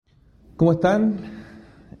¿Cómo están,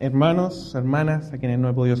 hermanos, hermanas, a quienes no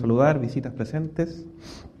he podido saludar, visitas presentes?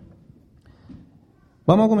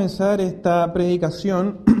 Vamos a comenzar esta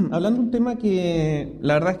predicación hablando de un tema que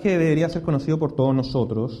la verdad es que debería ser conocido por todos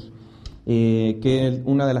nosotros, que es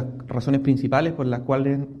una de las razones principales por la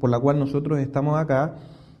cual nosotros estamos acá,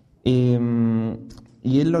 y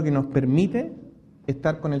es lo que nos permite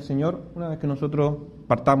estar con el Señor una vez que nosotros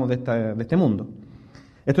partamos de este mundo.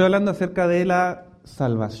 Estoy hablando acerca de la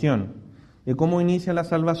salvación, de cómo inicia la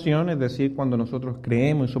salvación, es decir, cuando nosotros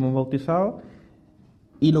creemos y somos bautizados,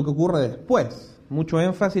 y lo que ocurre después. Mucho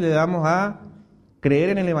énfasis le damos a creer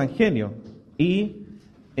en el Evangelio y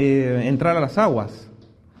entrar a las aguas,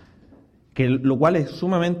 lo cual es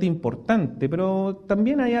sumamente importante, pero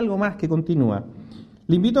también hay algo más que continúa.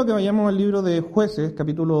 Le invito a que vayamos al libro de Jueces,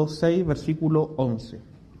 capítulo 6, versículo 11.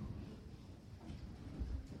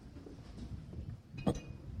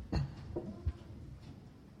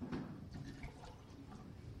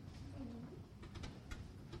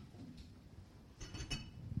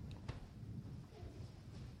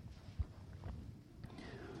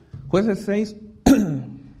 Jueces 6,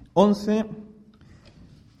 11,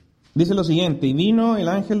 dice lo siguiente: y vino el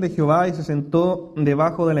ángel de Jehová y se sentó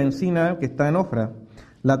debajo de la encina que está en Ofra,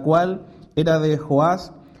 la cual era de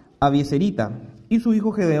Joás Abieserita, y su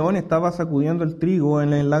hijo Gedeón estaba sacudiendo el trigo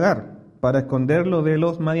en el lagar, para esconderlo de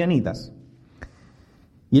los madianitas.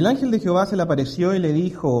 Y el ángel de Jehová se le apareció y le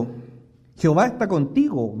dijo: Jehová está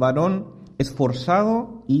contigo, varón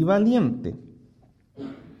esforzado y valiente.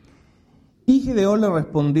 Y Gedeón le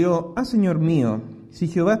respondió: Señor mío, si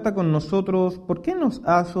Jehová está con nosotros, ¿por qué nos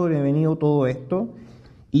ha sobrevenido todo esto?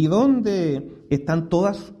 ¿Y dónde están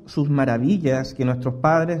todas sus maravillas que nuestros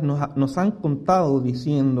padres nos han contado,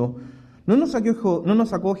 diciendo: ¿No nos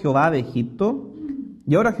sacó Jehová de Egipto?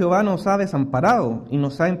 Y ahora Jehová nos ha desamparado y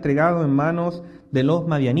nos ha entregado en manos de los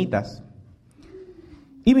madianitas.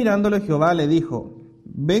 Y mirándole Jehová le dijo: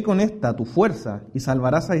 Ve con esta tu fuerza y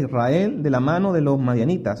salvarás a Israel de la mano de los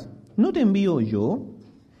madianitas. ¿No te envío yo?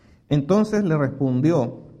 Entonces le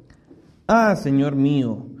respondió: Señor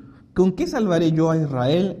mío, ¿con qué salvaré yo a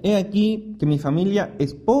Israel? He aquí que mi familia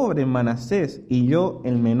es pobre en Manasés y yo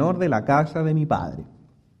el menor de la casa de mi padre.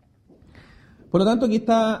 Por lo tanto, aquí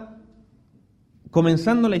está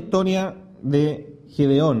comenzando la historia de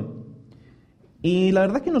Gedeón. Y la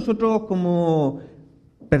verdad es que nosotros, como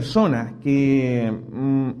personas que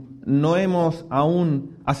no hemos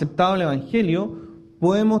aún aceptado el Evangelio,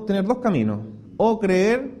 podemos tener dos caminos: o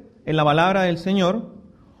creer en la palabra del Señor,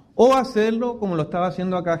 o hacerlo como lo estaba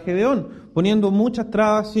haciendo acá Gedeón, poniendo muchas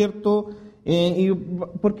trabas, ¿cierto? ¿Y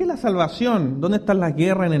por qué la salvación? ¿Dónde están las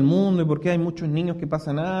guerras en el mundo? ¿Y por qué hay muchos niños que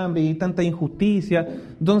pasan hambre y tanta injusticia?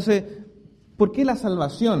 Entonces, ¿por qué la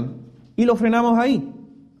salvación? Y lo frenamos ahí.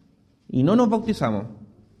 Y no nos bautizamos.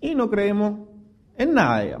 Y no creemos en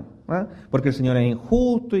nada, digamos, porque el Señor es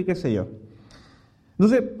injusto y qué sé yo.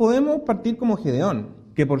 Entonces, podemos partir como Gedeón,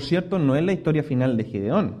 que por cierto no es la historia final de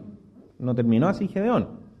Gedeón. No terminó así Gedeón.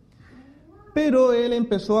 Pero él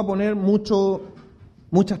empezó a poner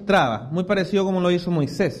muchas trabas, muy parecido como lo hizo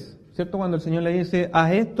Moisés, ¿cierto? Cuando el Señor le dice: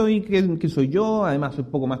 haz esto y que soy yo, además soy un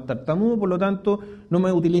poco más tartamudo, por lo tanto no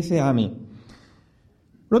me utilices a mí.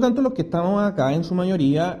 Por lo tanto, los que estamos acá, en su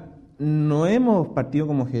mayoría, no hemos partido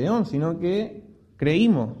como Gedeón, sino que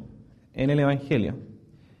creímos en el Evangelio.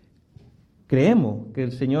 Creemos que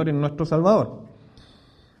el Señor es nuestro Salvador.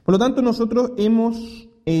 Por lo tanto, nosotros hemos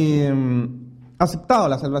aceptado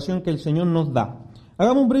la salvación que el Señor nos da.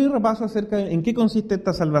 Hagamos un breve repaso acerca de en qué consiste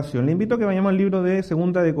esta salvación. Le invito a que vayamos al libro de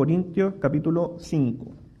 2 de Corintios, capítulo 5.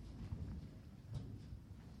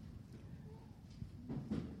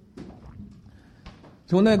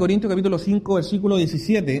 Segunda de Corintios, capítulo 5, versículo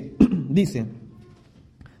 17, dice: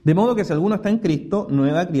 de modo que si alguno está en Cristo,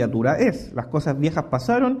 nueva criatura es. Las cosas viejas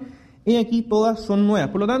pasaron, y aquí todas son nuevas.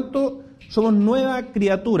 Por lo tanto, somos nueva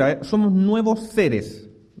criatura, somos nuevos seres,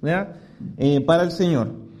 ¿ya? Para el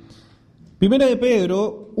Señor. Primera de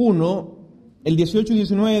Pedro 1, el 18 y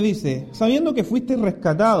 19 dice: sabiendo que fuiste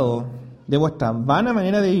rescatado de vuestra vana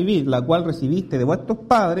manera de vivir, la cual recibiste de vuestros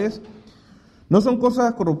padres, no son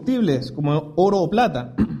cosas corruptibles como oro o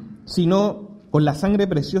plata, sino con la sangre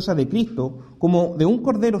preciosa de Cristo, como de un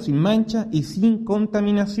cordero sin mancha y sin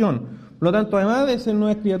contaminación. Por lo tanto, además de ser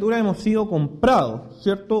nuevas criaturas, hemos sido comprados,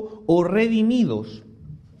 ¿cierto? O redimidos.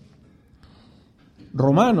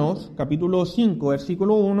 Romanos, capítulo 5,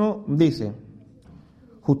 versículo 1, dice: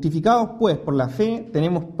 justificados pues por la fe,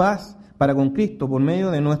 tenemos paz para con Cristo por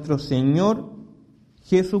medio de nuestro Señor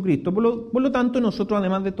Jesucristo. Por lo tanto, nosotros,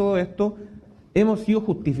 además de todo esto, hemos sido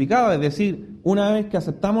justificados, es decir, una vez que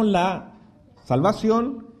aceptamos la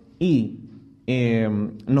salvación y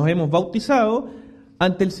nos hemos bautizado,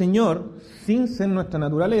 ante el Señor, sin ser nuestra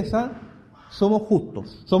naturaleza, somos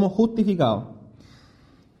justos, somos justificados.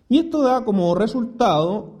 Y esto da como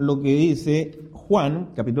resultado lo que dice Juan,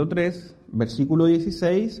 capítulo 3, versículo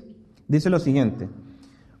 16, dice lo siguiente: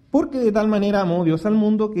 porque de tal manera amó Dios al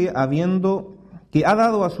mundo que ha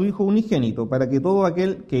dado a su Hijo unigénito, para que todo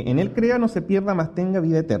aquel que en él crea no se pierda, mas tenga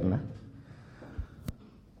vida eterna.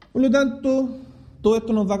 Por lo tanto, todo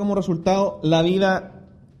esto nos da como resultado la vida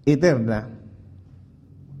eterna.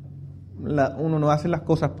 Uno no hace las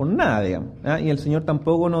cosas por nada, digamos, y el Señor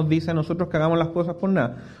tampoco nos dice a nosotros que hagamos las cosas por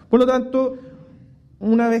nada. Por lo tanto,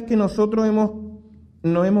 una vez que nosotros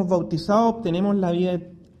nos hemos bautizado, obtenemos la vida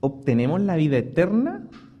eterna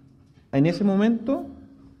en ese momento,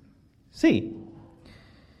 sí.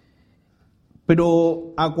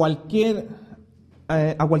 Pero a cualquier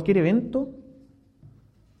evento,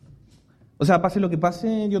 o sea, pase lo que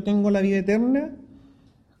pase, yo tengo la vida eterna,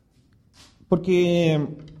 porque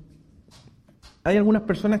hay algunas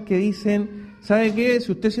personas que dicen, ¿sabe qué?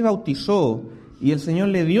 Si usted se bautizó y el Señor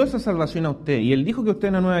le dio esa salvación a usted y Él dijo que usted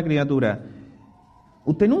es una nueva criatura,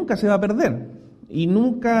 usted nunca se va a perder y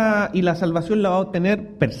la salvación la va a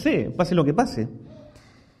obtener per se, pase lo que pase.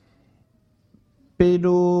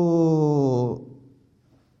 Pero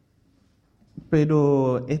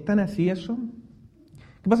 ¿es tan así eso?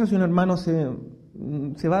 ¿Qué pasa si un hermano se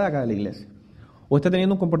va de acá de la iglesia? ¿O está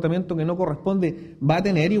teniendo un comportamiento que no corresponde? ¿Va a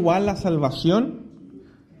tener igual la salvación?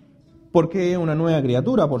 Porque es una nueva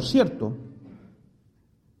criatura, por cierto.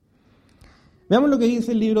 Veamos lo que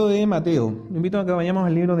dice el libro de Mateo. Le invito a que vayamos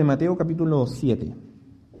al libro de Mateo, capítulo 7.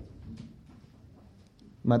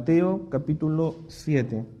 Mateo, capítulo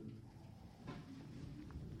 7.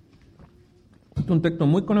 Este es un texto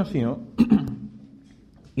muy conocido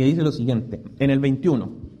que dice lo siguiente, en el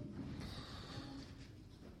 21.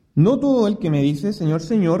 No todo el que me dice, Señor,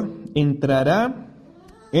 Señor, entrará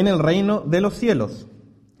en el reino de los cielos,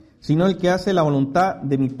 sino el que hace la voluntad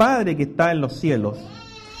de mi Padre que está en los cielos.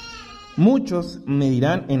 Muchos me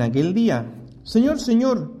dirán en aquel día, Señor,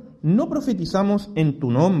 Señor, ¿no profetizamos en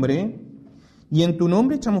tu nombre? Y en tu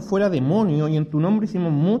nombre echamos fuera demonios, y en tu nombre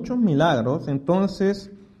hicimos muchos milagros.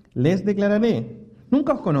 Entonces les declararé,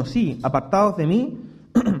 nunca os conocí, apartados de mí,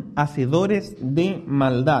 hacedores de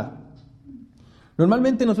maldad.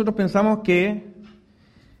 Normalmente nosotros pensamos que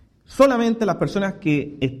solamente las personas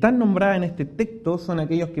que están nombradas en este texto son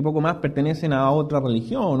aquellos que poco más pertenecen a otra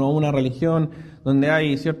religión, o una religión donde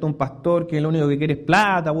hay un pastor que lo único que quiere es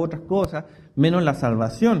plata u otras cosas, menos la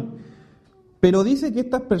salvación. Pero dice que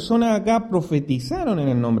estas personas acá profetizaron en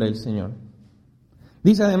el nombre del Señor.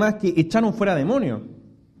 Dice además que echaron fuera demonios.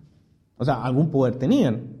 O sea, algún poder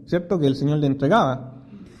tenían, ¿cierto? Que el Señor le entregaba.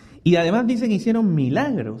 Y además dice que hicieron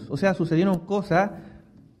milagros, o sea, sucedieron cosas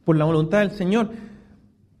por la voluntad del Señor.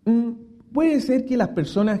 Puede ser que las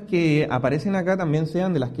personas que aparecen acá también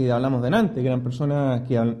sean de las que hablamos delante, que eran personas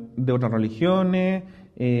de otras religiones,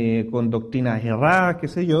 con doctrinas erradas, qué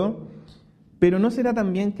sé yo, pero ¿no será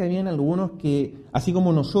también que habían algunos que, así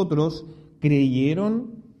como nosotros,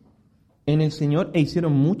 creyeron en el Señor e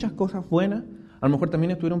hicieron muchas cosas buenas? A lo mejor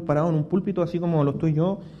también estuvieron parados en un púlpito, así como lo estoy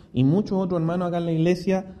yo, y muchos otros hermanos acá en la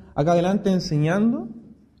iglesia, acá adelante enseñando,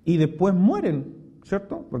 y después mueren,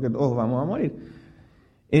 ¿cierto? Porque todos vamos a morir.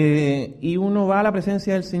 Y uno va a la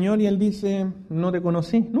presencia del Señor y Él dice, no te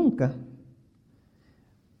conocí nunca.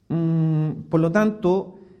 Por lo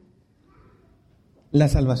tanto, la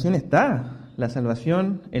salvación está, la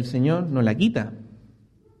salvación el Señor nos la quita.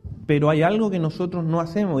 Pero hay algo que nosotros no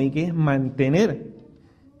hacemos y que es mantener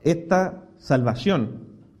esta salvación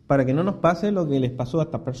para que no nos pase lo que les pasó a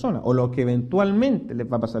estas personas o lo que eventualmente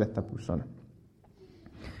les va a pasar a estas personas.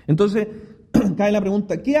 Entonces, cae la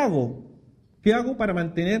pregunta, ¿qué hago? ¿Qué hago para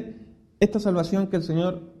mantener esta salvación que el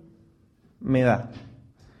Señor me da?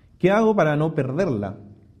 ¿Qué hago para no perderla?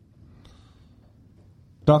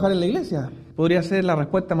 ¿Trabajar en la iglesia? Podría ser la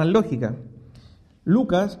respuesta más lógica.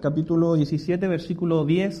 Lucas, capítulo 17, versículo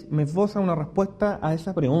 10, me esboza una respuesta a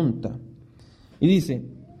esa pregunta. Y dice,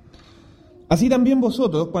 así también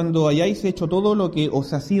vosotros, cuando hayáis hecho todo lo que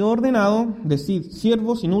os ha sido ordenado, decid,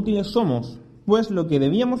 siervos inútiles somos, pues lo que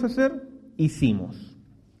debíamos hacer, hicimos.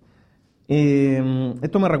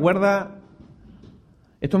 Esto me recuerda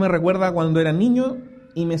cuando era niño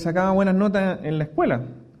y me sacaba buenas notas en la escuela.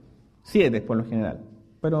 7 por lo general,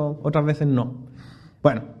 pero otras veces no.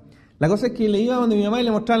 Bueno, la cosa es que le iba donde mi mamá y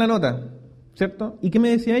le mostraba la nota, ¿cierto? ¿Y qué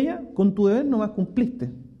me decía ella? Con tu deber nomás cumpliste.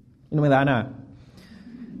 Y no me daba nada.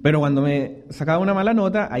 Pero cuando me sacaba una mala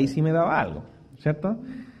nota, ahí sí me daba algo, ¿cierto?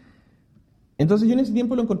 Entonces yo en ese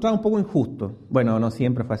tiempo lo encontraba un poco injusto. Bueno, no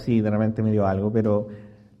siempre fue así, de repente me dio algo, pero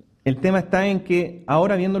El tema está en que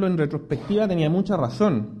ahora viéndolo en retrospectiva tenía mucha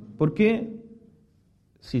razón, porque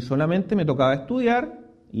si solamente me tocaba estudiar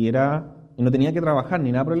y no tenía que trabajar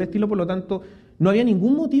ni nada por el estilo, por lo tanto no había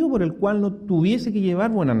ningún motivo por el cual no tuviese que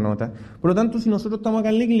llevar buenas notas. Por lo tanto, si nosotros estamos acá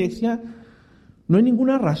en la iglesia, no hay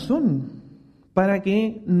ninguna razón para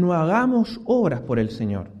que no hagamos obras por el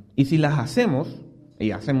Señor. Y si las hacemos,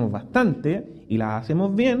 y hacemos bastante, y las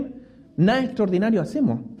hacemos bien, nada extraordinario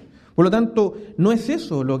hacemos. Por lo tanto, no es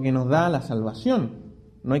eso lo que nos da la salvación.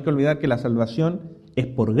 No hay que olvidar que la salvación es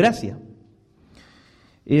por gracia.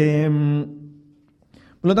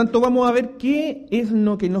 Por lo tanto, vamos a ver qué es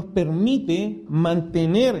lo que nos permite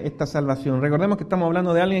mantener esta salvación. Recordemos que estamos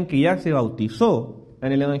hablando de alguien que ya se bautizó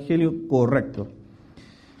en el Evangelio correcto.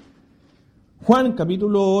 Juan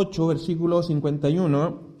capítulo 8, versículo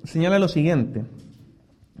 51, señala lo siguiente: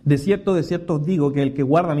 de cierto os digo que el que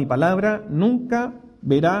guarda mi palabra nunca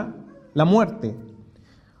verá la muerte.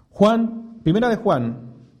 Primera de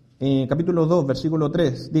Juan, capítulo 2, versículo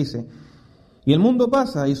 3, dice: y el mundo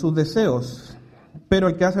pasa y sus deseos, pero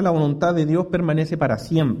el que hace la voluntad de Dios permanece para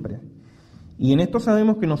siempre. Y en esto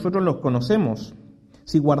sabemos que nosotros los conocemos,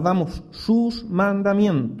 si guardamos sus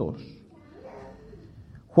mandamientos.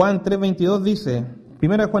 Juan 3:22 dice,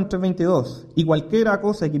 1 Juan 3:22, y cualquiera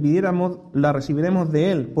cosa que pidiéramos la recibiremos de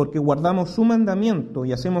Él, porque guardamos su mandamiento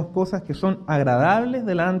y hacemos cosas que son agradables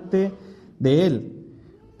delante de Él.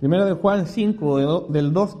 1 de Juan 5,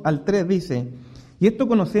 del 2 al 3 dice, y esto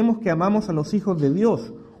conocemos que amamos a los hijos de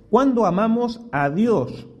Dios, cuando amamos a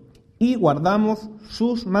Dios y guardamos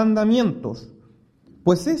sus mandamientos.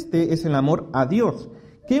 Pues este es el amor a Dios,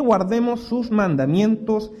 que guardemos sus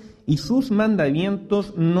mandamientos, y sus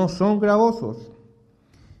mandamientos no son gravosos.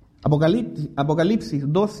 Apocalipsis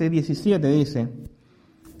 12:17 dice,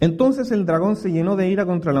 entonces el dragón se llenó de ira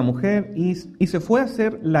contra la mujer y se fue a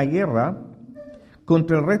hacer la guerra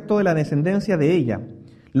contra el resto de la descendencia de ella,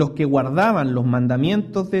 los que guardaban los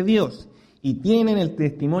mandamientos de Dios y tienen el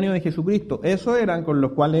testimonio de Jesucristo. Esos eran con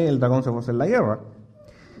los cuales el dragón se fue a hacer la guerra.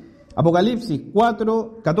 Apocalipsis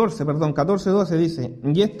 14:12 dice,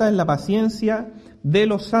 y esta es la paciencia de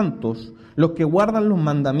los santos, los que guardan los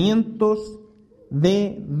mandamientos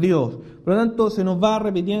de Dios. Por lo tanto, se nos va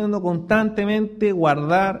repitiendo constantemente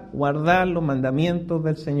guardar los mandamientos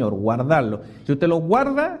del Señor, guardarlos. Si usted los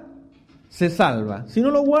guarda, se salva. Si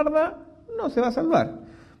no los guarda, no se va a salvar.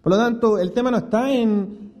 Por lo tanto, el tema no está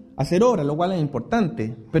en hacer obras, lo cual es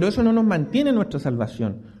importante, pero eso no nos mantiene nuestra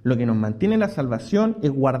salvación. Lo que nos mantiene la salvación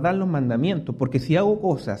es guardar los mandamientos, porque si hago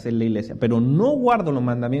cosas en la iglesia, pero no guardo los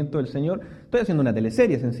mandamientos del Señor, estoy haciendo una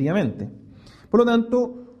teleserie, sencillamente. Por lo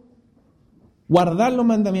tanto, guardar los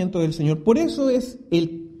mandamientos del Señor. Por eso es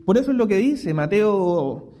lo que dice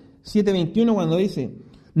Mateo 7:21 cuando dice,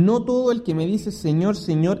 no todo el que me dice Señor,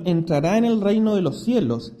 Señor, entrará en el reino de los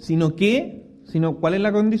cielos, sino ¿cuál es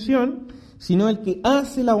la condición? Sino el que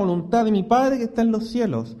hace la voluntad de mi Padre que está en los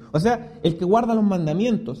cielos. O sea, el que guarda los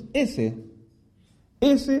mandamientos, ese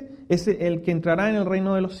es el que entrará en el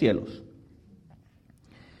reino de los cielos.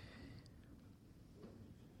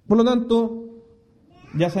 Por lo tanto,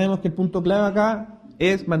 ya sabemos que el punto clave acá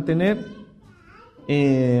es mantener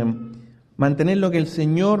lo que el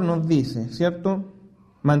Señor nos dice, ¿cierto?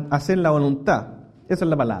 Hacer la voluntad. Esa es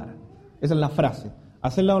la palabra, esa es la frase.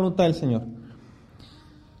 Hacer la voluntad del Señor.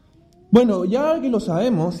 Bueno, ya que lo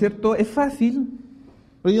sabemos, ¿cierto? Es fácil.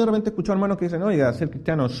 Yo de repente escucho a hermanos que dicen, oiga, ser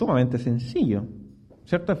cristiano es sumamente sencillo,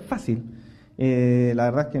 ¿cierto? Es fácil.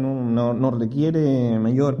 La verdad es que no requiere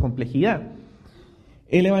mayor complejidad.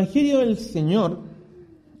 El Evangelio del Señor,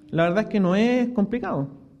 la verdad es que no es complicado.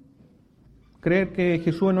 Creer que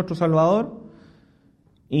Jesús es nuestro Salvador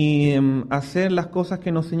y hacer las cosas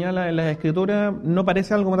que nos señala en las Escrituras no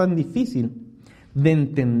parece algo tan difícil de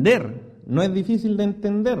entender. No es difícil de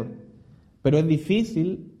entender, pero es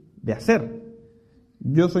difícil de hacer.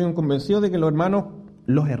 Yo soy un convencido de que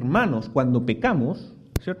los hermanos cuando pecamos,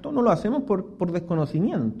 ¿cierto? No lo hacemos por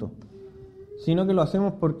desconocimiento, sino que lo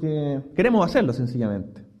hacemos porque queremos hacerlo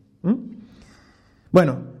sencillamente.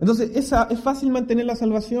 Bueno, entonces es fácil mantener la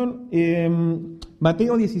salvación.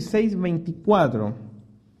 Mateo 16:24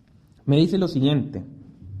 me dice lo siguiente.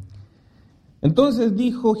 Entonces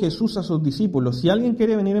dijo Jesús a sus discípulos, si alguien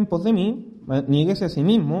quiere venir en pos de mí, niéguese a sí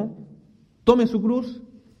mismo, tome su cruz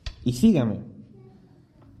y sígame.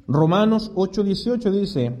 Romanos 8:18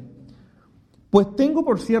 dice, pues tengo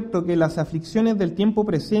por cierto que las aflicciones del tiempo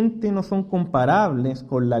presente no son comparables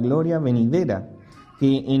con la gloria venidera,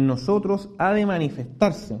 que en nosotros ha de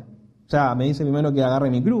manifestarse. O sea, me dice primero que agarre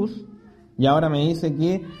mi cruz, y ahora me dice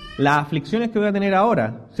que las aflicciones que voy a tener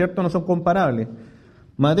ahora, ¿cierto?, no son comparables.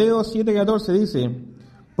 Mateo 7:14 dice,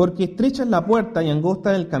 Porque estrecha es la puerta y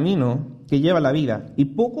angosta el camino que lleva a la vida, y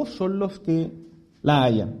pocos son los que la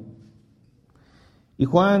hallan. Y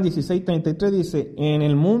Juan 16:33 dice, en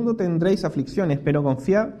el mundo tendréis aflicciones, pero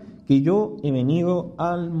confiad que yo he venido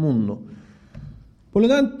al mundo. Por lo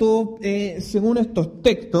tanto, según estos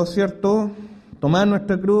textos, ¿cierto? Tomar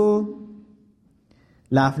nuestra cruz,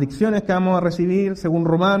 las aflicciones que vamos a recibir, según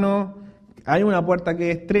Romanos, hay una puerta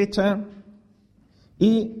que es estrecha,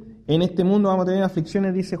 y en este mundo vamos a tener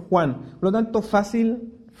aflicciones, dice Juan. Por lo tanto,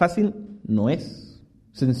 fácil no es.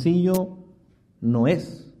 Sencillo no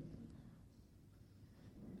es.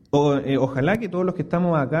 Ojalá que todos los que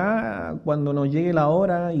estamos acá, cuando nos llegue la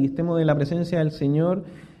hora y estemos en la presencia del Señor,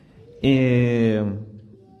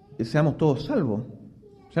 seamos todos salvos,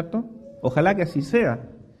 ¿cierto? Ojalá que así sea.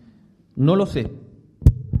 No lo sé.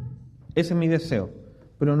 Ese es mi deseo,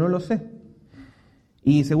 pero no lo sé.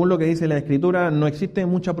 Y según lo que dice la Escritura, no existe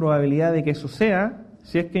mucha probabilidad de que eso sea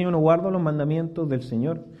si es que yo no guardo los mandamientos del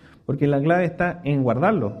Señor. Porque la clave está en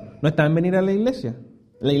guardarlos, no está en venir a la iglesia.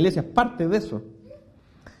 La iglesia es parte de eso.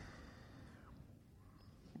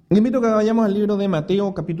 Les invito a que vayamos al libro de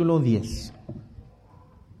Mateo, capítulo 10.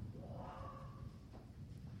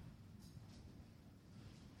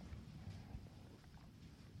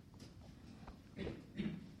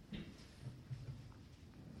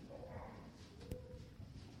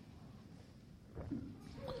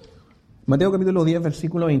 Mateo capítulo 10,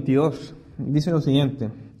 versículo 22, dice lo siguiente: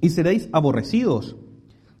 y seréis aborrecidos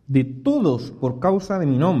de todos por causa de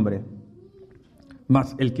mi nombre,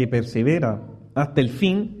 mas el que persevera hasta el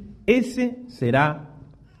fin, ese será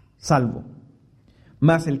salvo.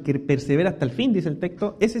 Mas el que persevera hasta el fin, dice el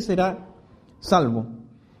texto, ese será salvo.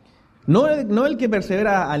 No el que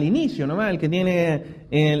persevera al inicio, nomás el que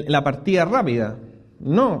tiene la partida rápida.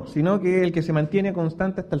 No, sino que el que se mantiene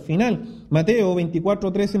constante hasta el final. Mateo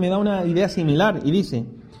 24:13 me da una idea similar y dice,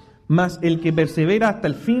 mas el que persevera hasta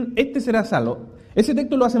el fin, este será salvo. Ese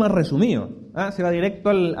texto lo hace más resumido, se va directo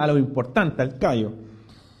a lo importante, al callo.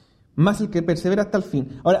 Mas el que persevera hasta el fin.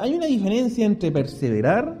 Ahora, hay una diferencia entre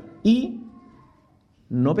perseverar y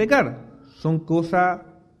no pecar. Son cosas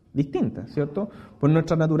distintas, ¿cierto? Por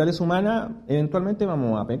nuestra naturaleza humana, eventualmente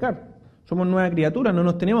vamos a pecar. Somos nuevas criaturas, no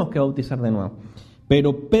nos tenemos que bautizar de nuevo.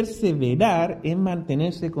 Pero perseverar es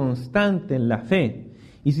mantenerse constante en la fe.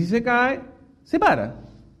 Y si se cae, se para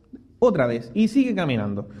otra vez y sigue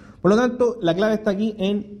caminando. Por lo tanto, la clave está aquí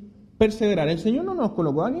en perseverar. El Señor no nos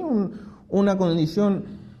colocó aquí una condición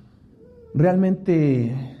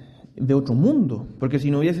realmente de otro mundo. Porque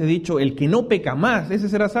si no hubiese dicho, el que no peca más, ese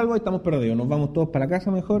será salvo, estamos perdidos. Nos vamos todos para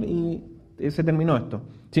casa mejor y se terminó esto.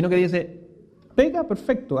 Sino que dice, peca,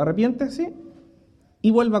 perfecto, arrepiéntese y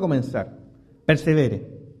vuelva a comenzar. Persevere.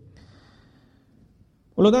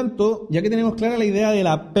 Por lo tanto, ya que tenemos clara la idea de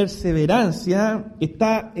la perseverancia,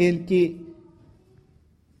 está el que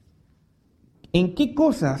 ¿en qué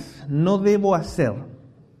cosas no debo hacer?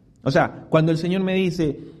 O sea, cuando el Señor me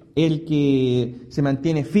dice, el que se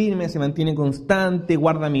mantiene firme, se mantiene constante,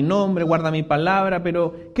 guarda mi nombre, guarda mi palabra,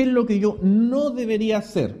 pero ¿qué es lo que yo no debería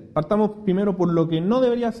hacer? Partamos primero por lo que no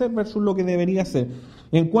debería hacer versus lo que debería hacer,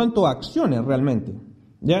 en cuanto a acciones realmente,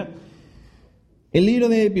 ¿ya? El libro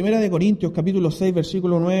de Primera de Corintios, capítulo 6,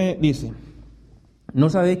 versículo 9, dice, ¿no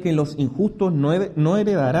sabéis que los injustos no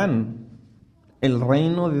heredarán el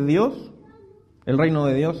reino de Dios? El reino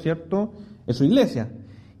de Dios, ¿cierto?, es su iglesia.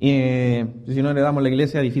 Si no heredamos la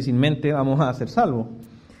iglesia, difícilmente vamos a ser salvos.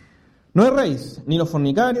 No erréis, ni los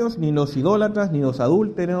fornicarios, ni los idólatras, ni los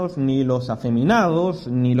adúlteros, ni los afeminados,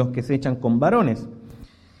 ni los que se echan con varones,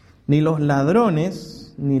 ni los ladrones,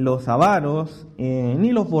 ni los avaros,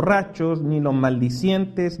 ni los borrachos, ni los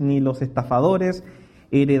maldicientes, ni los estafadores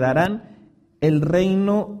heredarán el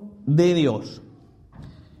reino de Dios.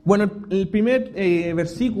 Bueno, el primer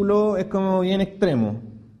versículo es como bien extremo,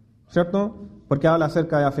 ¿cierto? Porque habla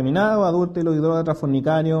acerca de afeminados, adúlteros, idólatras,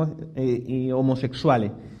 fornicarios y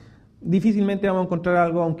homosexuales. Difícilmente vamos a encontrar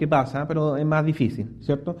algo, aunque pasa, pero es más difícil,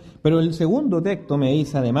 ¿cierto? Pero el segundo texto me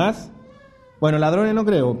dice además, bueno, ladrones no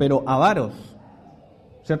creo, pero avaros,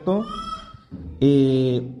 ¿cierto?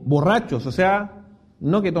 Borrachos, o sea,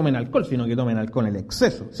 no que tomen alcohol, sino que tomen alcohol en el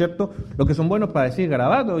exceso, ¿cierto? Los que son buenos para decir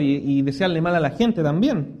garabato y desearle mal a la gente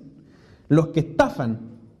también. Los que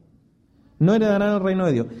estafan no heredarán el reino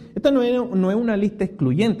de Dios. Esta no es una lista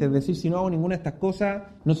excluyente, es decir, si no hago ninguna de estas cosas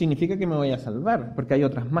no significa que me vaya a salvar, porque hay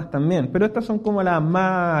otras más también, pero estas son como las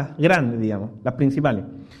más grandes, digamos, las principales.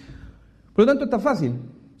 Por lo tanto, está fácil.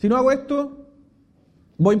 Si no hago esto,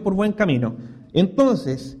 voy por buen camino.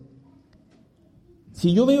 Entonces,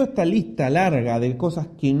 si yo veo esta lista larga de cosas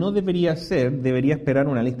que no debería hacer, debería esperar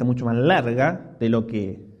una lista mucho más larga de lo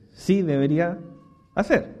que sí debería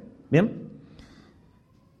hacer. ¿Bien?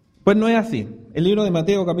 Pues no es así. El libro de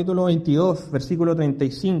Mateo, capítulo 22, versículo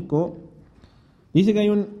 35, dice que hay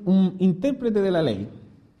un intérprete de la ley,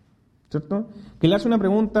 ¿cierto? Que le hace una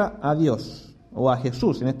pregunta a Dios, o a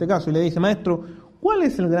Jesús en este caso, y le dice: Maestro, ¿cuál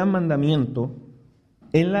es el gran mandamiento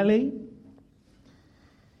en la ley?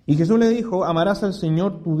 Y Jesús le dijo: amarás al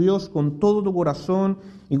Señor tu Dios con todo tu corazón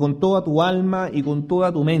y con toda tu alma y con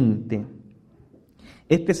toda tu mente.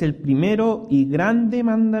 Este es el primero y grande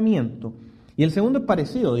mandamiento. Y el segundo es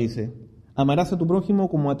parecido, dice: amarás a tu prójimo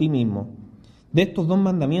como a ti mismo. De estos dos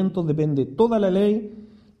mandamientos depende toda la ley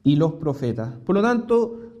y los profetas. Por lo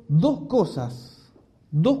tanto, dos cosas,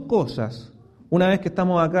 una vez que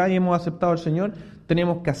estamos acá y hemos aceptado al Señor,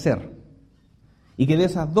 tenemos que hacer. Y que de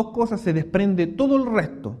esas dos cosas se desprende todo el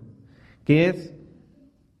resto, que es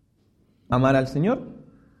amar al Señor,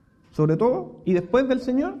 sobre todo, y después del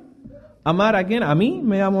Señor, amar a quién, a mí,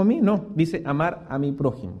 me amo a mí, no, dice amar a mi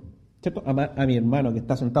prójimo, ¿cierto? Amar a mi hermano que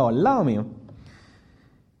está sentado al lado mío.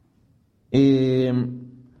 Y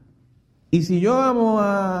si yo amo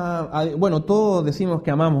bueno, todos decimos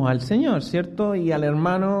que amamos al Señor, ¿cierto? Y al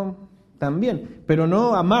hermano también, pero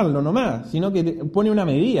no amarlo nomás, sino que pone una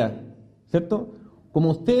medida, ¿cierto?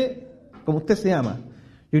 Como usted se ama.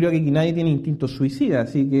 Yo creo que aquí nadie tiene instinto suicida,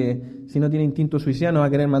 así que si no tiene instinto suicida no va a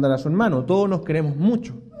querer matar a su hermano. Todos nos queremos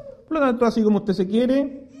mucho. Por lo tanto, así como usted se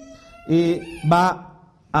quiere, va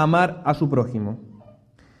a amar a su prójimo.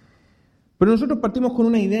 Pero nosotros partimos con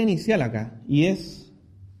una idea inicial acá, y es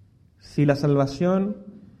si la salvación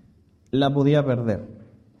la podía perder.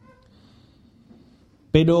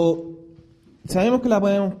 Pero sabemos que la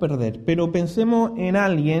podemos perder, pero pensemos en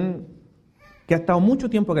alguien que ha estado mucho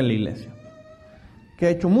tiempo acá en la iglesia, que ha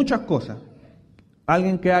hecho muchas cosas,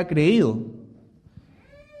 alguien que ha creído,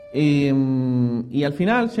 y al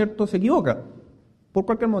final, ¿cierto?, se equivoca, por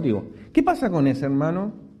cualquier motivo. ¿Qué pasa con ese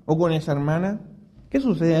hermano o con esa hermana? ¿Qué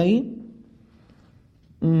sucede ahí?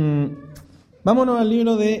 Vámonos al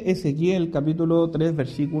libro de Ezequiel, capítulo 3,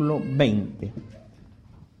 versículo 20.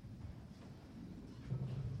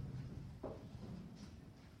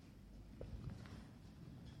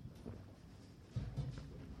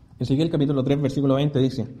 Ezequiel capítulo 3, versículo 20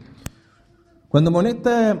 dice: Cuando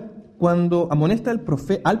amonesta al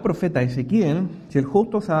profeta Ezequiel, si el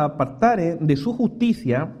justo se apartare de su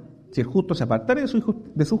justicia,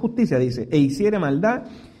 de su justicia, dice, e hiciere maldad,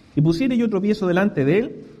 y pusiere yo tropiezo delante de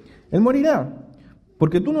él morirá,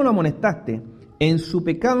 porque tú no lo amonestaste, en su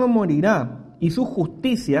pecado morirá, y sus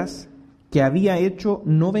justicias que había hecho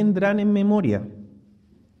no vendrán en memoria,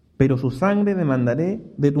 pero su sangre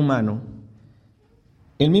demandaré de tu mano.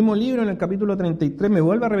 El mismo libro, en el capítulo 33, me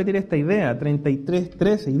vuelve a repetir esta idea,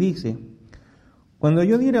 33:13, y dice: Cuando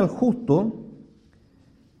yo dijere al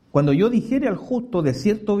justo, de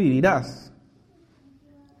cierto vivirás,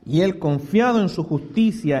 y él confiado en su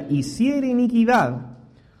justicia hiciere iniquidad,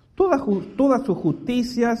 todas sus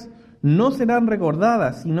justicias no serán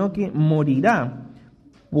recordadas, sino que morirá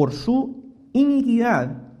por su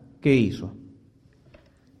iniquidad que hizo.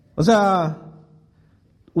 O sea,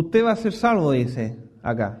 usted va a ser salvo, dice.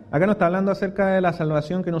 Acá no está hablando acerca de la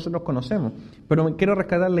salvación que nosotros conocemos, pero quiero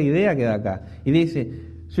rescatar la idea que da acá. Y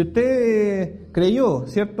dice, si usted creyó,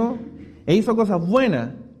 ¿cierto?, e hizo cosas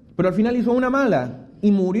buenas, pero al final hizo una mala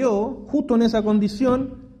y murió justo en esa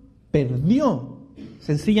condición,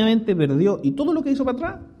 sencillamente perdió. Y todo lo que hizo para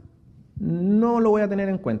atrás no lo voy a tener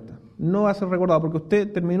en cuenta, no va a ser recordado, porque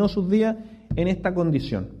usted terminó sus días en esta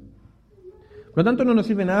condición. Por lo tanto, no nos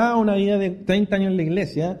sirve nada una vida de 30 años en la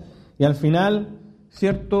iglesia y al final,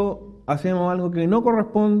 ¿cierto?, hacemos algo que no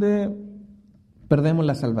corresponde, perdemos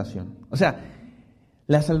la salvación. O sea,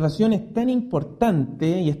 la salvación es tan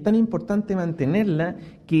importante y es tan importante mantenerla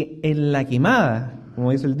que en la quemada,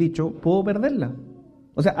 como dice el dicho, puedo perderla.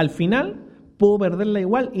 O sea, al final puedo perderla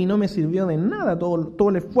igual y no me sirvió de nada todo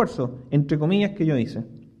el esfuerzo, entre comillas, que yo hice.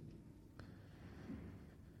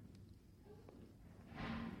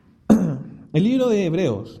 El libro de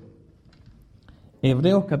Hebreos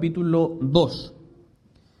capítulo 2,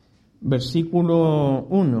 versículo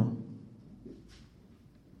 1,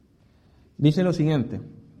 dice lo siguiente: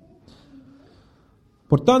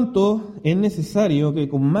 Por tanto, es necesario que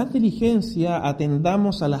con más diligencia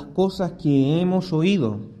atendamos a las cosas que hemos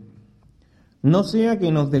oído, no sea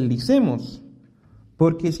que nos deslicemos,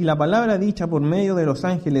 porque si la palabra dicha por medio de los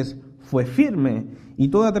ángeles fue firme, y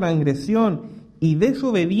toda transgresión y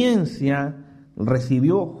desobediencia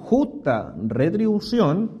recibió justa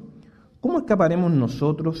retribución, ¿cómo escaparemos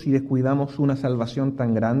nosotros si descuidamos una salvación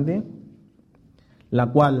tan grande,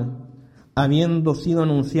 la cual, habiendo sido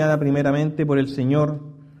anunciada primeramente por el Señor,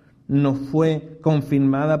 nos fue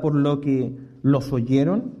confirmada por lo que los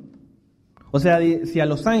oyeron. O sea, si a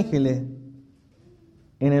los ángeles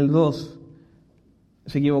en el 2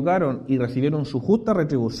 se equivocaron y recibieron su justa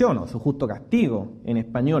retribución o su justo castigo en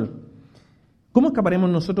español, ¿cómo escaparemos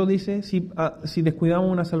nosotros, dice, si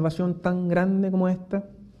descuidamos una salvación tan grande como esta?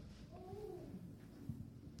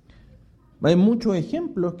 Hay muchos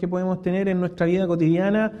ejemplos que podemos tener en nuestra vida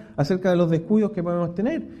cotidiana acerca de los descuidos que podemos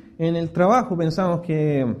tener. En el trabajo pensamos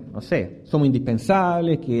que, no sé, somos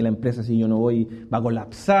indispensables, que la empresa, si yo no voy, va a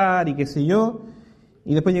colapsar y qué sé yo.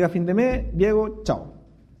 Y después llega fin de mes, llego, chao.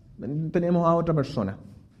 Tenemos a otra persona.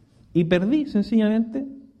 Y perdí sencillamente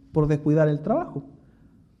por descuidar el trabajo.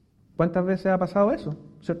 ¿Cuántas veces ha pasado eso?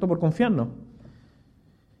 ¿Cierto? Por confiarnos.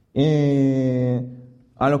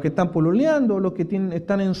 A los que están pololeando, los que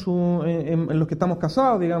están en los que estamos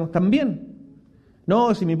casados, digamos, también.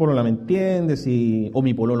 No, si mi polola me entiende, o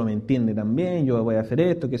mi pololo me entiende también, yo voy a hacer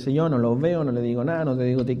esto, qué sé yo, no los veo, no le digo nada, no te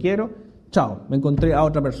digo te quiero, chao, me encontré a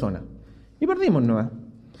otra persona. Y perdimos nomás.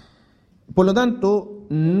 Por lo tanto,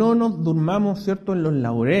 no nos durmamos, ¿cierto?, en los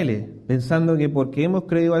laureles, pensando que porque hemos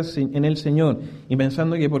creído en el Señor y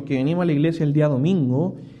pensando que porque venimos a la iglesia el día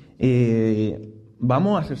domingo,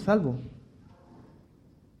 vamos a ser salvos.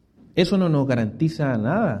 Eso no nos garantiza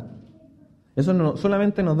nada. Eso no,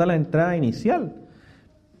 solamente nos da la entrada inicial.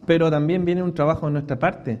 Pero también viene un trabajo de nuestra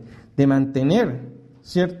parte de mantener,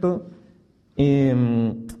 ¿cierto?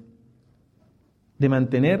 De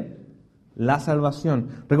mantener la salvación.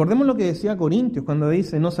 Recordemos lo que decía Corintios cuando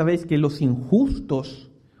dice, ¿no sabéis que los injustos,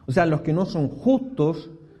 o sea, los que no son justos,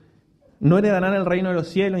 no heredarán el reino de los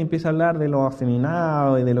cielos? Y empieza a hablar de los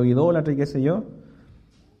afeminados y de los idólatras y qué sé yo.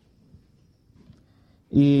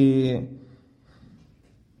 ¿Y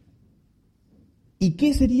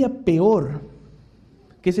qué sería peor?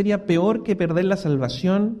 ¿Qué sería peor que perder la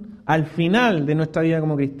salvación al final de nuestra vida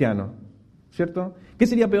como cristianos? ¿Cierto? ¿Qué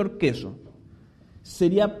sería peor que eso?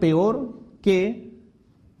 Sería peor que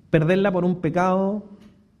perderla por un pecado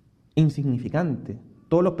insignificante.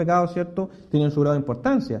 Todos los pecados, ¿cierto?, tienen su grado de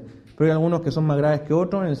importancia, pero hay algunos que son más graves que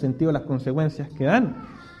otros en el sentido de las consecuencias que dan.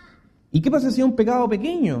 ¿Y qué pasa si es un pecado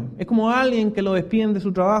pequeño? Es como alguien que lo despiden de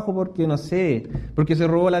su trabajo porque, no sé, porque se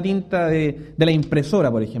robó la tinta de la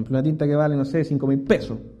impresora, por ejemplo, una tinta que vale, no sé, 5,000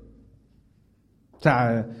 pesos. O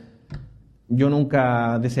sea, yo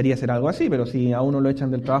nunca desearía hacer algo así, pero si a uno lo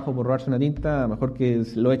echan del trabajo por robarse una tinta, mejor que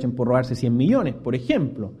lo echen por robarse 100 millones, por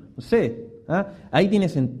ejemplo. No sé, ahí tiene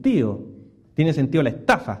sentido la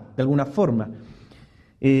estafa, de alguna forma.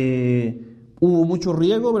 Hubo mucho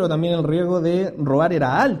riesgo, pero también el riesgo de robar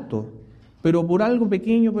era alto. Pero por algo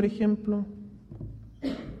pequeño, por ejemplo,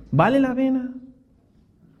 ¿vale la pena?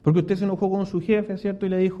 Porque usted se enojó con su jefe, ¿cierto? Y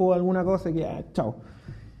le dijo alguna cosa que, chao.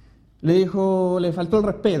 Le faltó el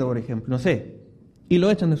respeto, por ejemplo, no sé. Y lo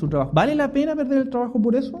echan de su trabajo. ¿Vale la pena perder el trabajo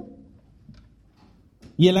por eso?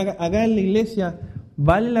 Y acá en la iglesia,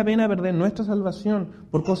 ¿vale la pena perder nuestra salvación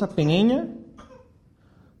por cosas pequeñas?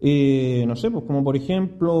 No sé, pues como por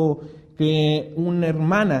ejemplo, que una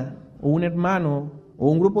hermana o un hermano o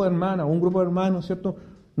un grupo de hermanas o un grupo de hermanos, ¿cierto?,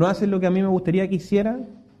 no hacen lo que a mí me gustaría que hicieran,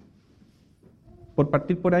 por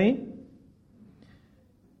partir por ahí,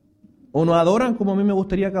 o no adoran como a mí me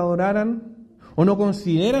gustaría que adoraran, o no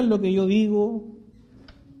consideran lo que yo digo,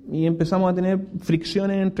 y empezamos a tener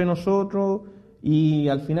fricciones entre nosotros, y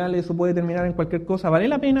al final eso puede terminar en cualquier cosa. ¿Vale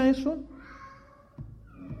la pena eso?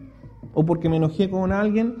 O porque me enojé con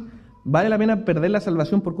alguien, ¿vale la pena perder la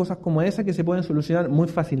salvación por cosas como esas que se pueden solucionar muy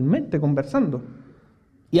fácilmente conversando?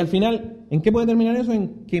 Y al final, ¿en qué puede terminar eso?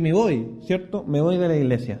 En que me voy, ¿cierto? Me voy de la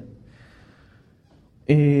iglesia.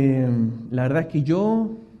 La verdad es que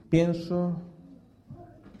yo pienso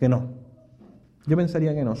que no. Yo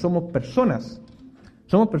pensaría que no. Somos personas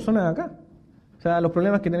acá. O sea, los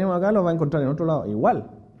problemas que tenemos acá los va a encontrar en otro lado igual,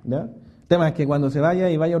 ¿ya? El tema es que cuando se vaya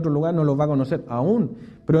y vaya a otro lugar no los va a conocer aún,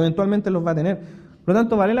 pero eventualmente los va a tener. Por lo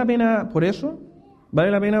tanto, ¿vale la pena por eso? ¿Vale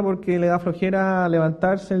la pena porque le da flojera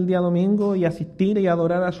levantarse el día domingo y asistir y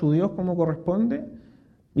adorar a su Dios como corresponde?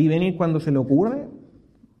 ¿Y venir cuando se le ocurre?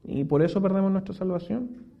 ¿Y por eso perdemos nuestra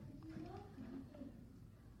salvación?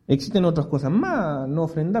 Existen otras cosas más, no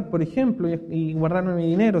ofrendar, por ejemplo, y guardarme mi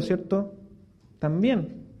dinero, ¿cierto?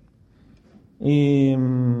 También.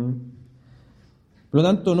 Por lo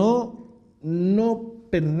tanto, no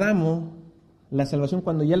perdamos la salvación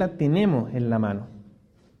cuando ya la tenemos en la mano.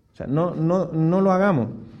 O sea, no lo hagamos.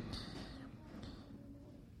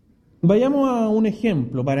 Vayamos a un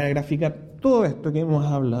ejemplo para graficar todo esto que hemos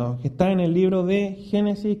hablado, que está en el libro de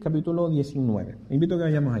Génesis, capítulo 19. Invito a que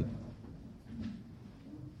vayamos ahí.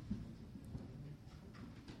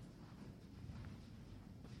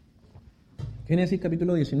 Génesis,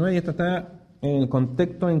 capítulo 19, y esto está en el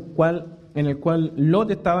contexto en cual en el cual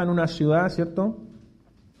Lot estaba en una ciudad, ¿cierto?,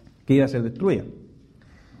 que iba a ser destruida.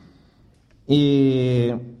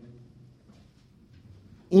 Y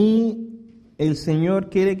el Señor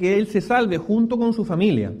quiere que él se salve junto con su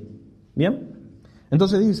familia. ¿Bien?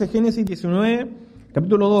 Entonces dice Génesis 19,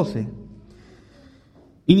 capítulo 12.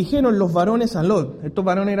 Y dijeron los varones a Lot, estos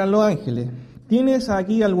varones eran los ángeles: ¿tienes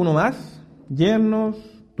aquí alguno más? Yernos,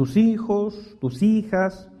 tus hijos, tus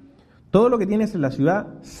hijas, todo lo que tienes en la ciudad,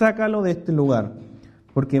 sácalo de este lugar,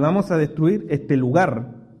 porque vamos a destruir este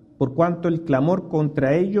lugar, por cuanto el clamor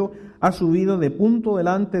contra ello ha subido de punto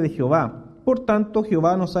delante de Jehová. Por tanto,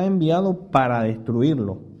 Jehová nos ha enviado para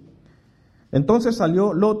destruirlo. Entonces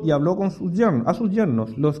salió Lot y habló con a sus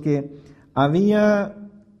yernos, los que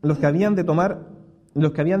habían de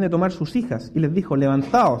tomar sus hijas, y les dijo: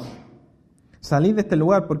 levantaos, salid de este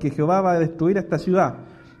lugar, porque Jehová va a destruir esta ciudad.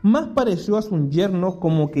 Más pareció a sus yernos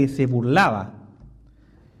como que se burlaba.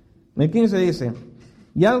 En el 15 dice: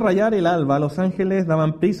 y al rayar el alba, los ángeles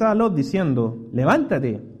daban prisa a Lot, diciendo: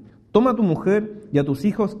 levántate, toma a tu mujer y a tus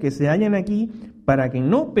hijos que se hallan aquí, para que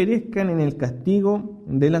no perezcan en el castigo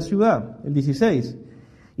de la ciudad. El 16.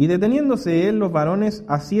 Y deteniéndose él, los varones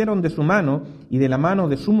asieron de su mano, y de la mano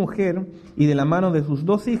de su mujer, y de la mano de sus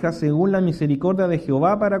dos hijas, según la misericordia de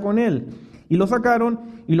Jehová para con él. Y lo sacaron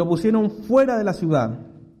y lo pusieron fuera de la ciudad.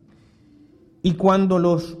 Y cuando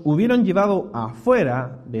los hubieron llevado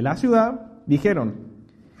afuera de la ciudad, dijeron: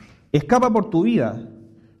 escapa por tu vida,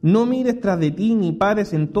 no mires tras de ti ni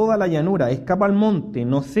pares en toda la llanura, escapa al monte,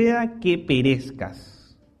 no sea que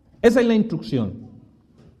perezcas. Esa es la instrucción.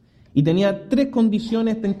 Y tenía 3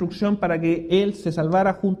 condiciones esta instrucción para que él se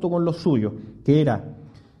salvara junto con los suyos, que era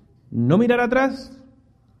no mirar atrás,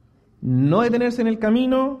 no detenerse en el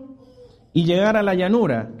camino y llegar a la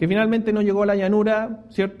llanura, que finalmente no llegó a la llanura,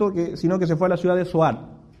 ¿cierto?, sino que se fue a la ciudad de Zoar,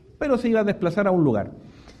 pero se iba a desplazar a un lugar.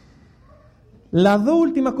 Las 2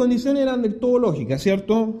 últimas condiciones eran del todo lógicas,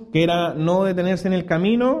 ¿cierto?, que era no detenerse en el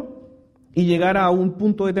camino y llegar a un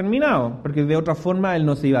punto determinado, porque de otra forma él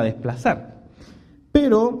no se iba a desplazar.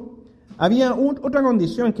 Pero había otra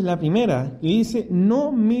condición, que es la primera, que dice: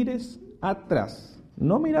 no mires atrás.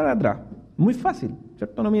 No mirar atrás. Muy fácil,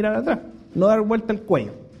 ¿cierto? No mirar atrás. No dar vuelta el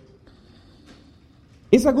cuello.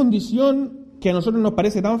 Esa condición que a nosotros nos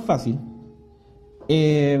parece tan fácil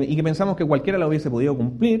y que pensamos que cualquiera la hubiese podido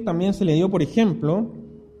cumplir, también se le dio, por ejemplo,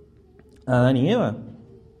 a Adán y Eva.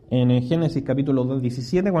 En el Génesis capítulo 2,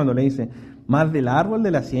 17, cuando le dice: mas del árbol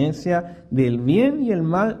de la ciencia del bien y el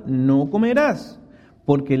mal no comerás,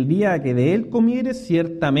 porque el día que de él comieres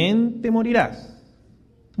ciertamente morirás.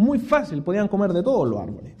 Muy fácil, podían comer de todos los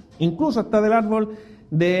árboles, incluso hasta del árbol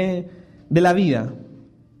de la vida,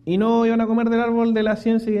 y no iban a comer del árbol de la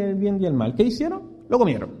ciencia y del bien y el mal. ¿Qué hicieron? Lo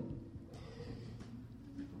comieron.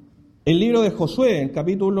 El libro de Josué,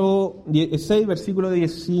 capítulo 16, versículo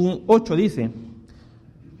 18, dice: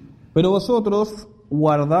 pero vosotros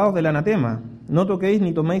guardaos del anatema, no toquéis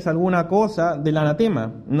ni toméis alguna cosa del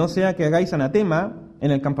anatema, no sea que hagáis anatema en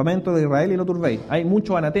el campamento de Israel y lo turbéis. Hay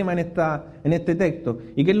mucho anatema en este texto.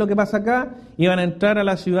 ¿Y qué es lo que pasa acá? Iban a entrar a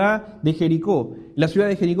la ciudad de Jericó. La ciudad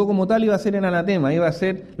de Jericó como tal iba a ser en anatema, iba a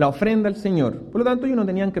ser la ofrenda al Señor. Por lo tanto, ellos no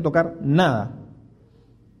tenían que tocar nada.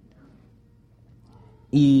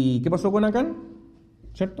 ¿Y qué pasó con Acán?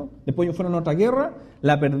 ¿Cierto? Después ellos fueron a otra guerra,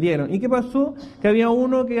 la perdieron. ¿Y qué pasó? Que había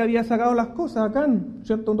uno que había sacado las cosas, Acán,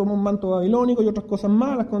 ¿cierto? Tomó un manto babilónico y otras cosas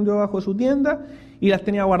más, las escondió debajo de su tienda y las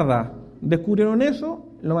tenía guardadas. Descubrieron eso,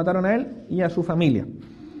 lo mataron a él y a su familia.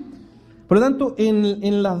 Por lo tanto,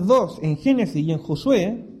 en las dos, en Génesis y en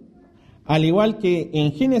Josué, al igual que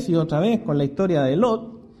en Génesis otra vez con la historia de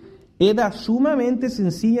Lot, era sumamente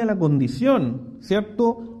sencilla la condición,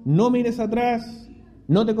 ¿cierto? No mires atrás,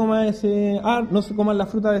 no te comas no se coman la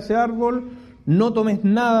fruta de ese árbol, no tomes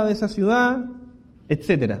nada de esa ciudad,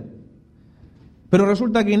 etcétera. Pero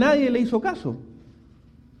resulta que nadie le hizo caso.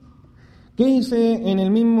 ¿Qué dice en el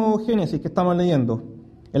mismo Génesis que estamos leyendo?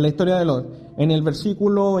 En la historia de Lot, en el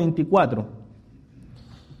versículo 24.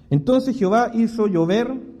 Entonces Jehová hizo llover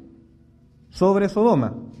sobre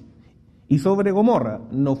Sodoma y sobre Gomorra.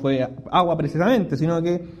 No fue agua precisamente, sino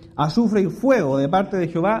que azufre y fuego de parte de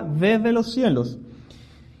Jehová desde los cielos.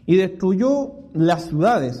 Y destruyó las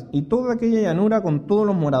ciudades y toda aquella llanura con todos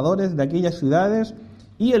los moradores de aquellas ciudades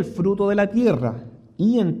y el fruto de la tierra.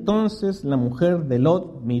 Y entonces la mujer de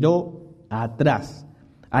Lot miró atrás,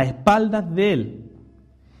 a espaldas de él,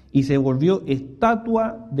 y se volvió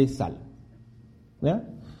estatua de sal. ¿Ya?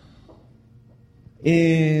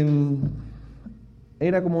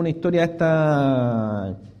 Era como una historia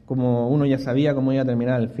esta, como uno ya sabía cómo iba a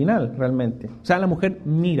terminar al final, realmente. O sea, la mujer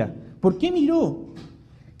mira. ¿Por qué miró?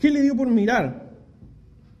 ¿Qué le dio por mirar?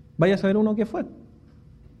 Vaya a saber uno qué fue,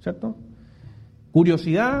 ¿cierto?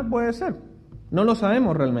 Curiosidad puede ser, no lo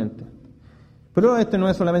sabemos realmente. Pero este no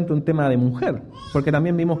es solamente un tema de mujer, porque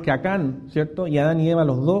también vimos que Acán, ¿cierto? Y Adán y Eva,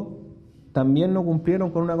 los dos, también no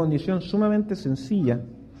cumplieron con una condición sumamente sencilla,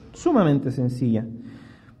 sumamente sencilla.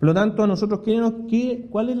 Por lo tanto, a nosotros,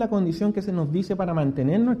 ¿cuál es la condición que se nos dice para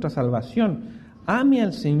mantener nuestra salvación? Ame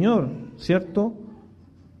al Señor, ¿cierto?,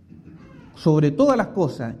 sobre todas las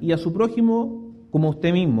cosas, y a su prójimo como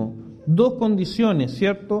usted mismo. Dos condiciones,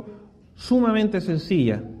 ¿cierto?, sumamente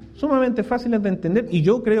sencillas, sumamente fáciles de entender, y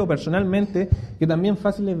yo creo personalmente que también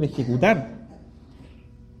fáciles de ejecutar.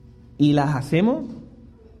 ¿Y las hacemos?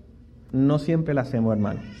 No siempre las hacemos,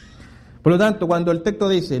 hermano. Por lo tanto, cuando el texto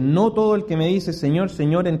dice, no todo el que me dice Señor,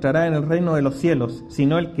 Señor entrará en el reino de los cielos,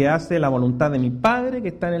 sino el que hace la voluntad de mi Padre que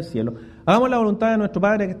está en el cielo. Hagamos la voluntad de nuestro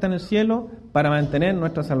Padre que está en el cielo para mantener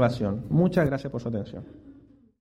nuestra salvación. Muchas gracias por su atención.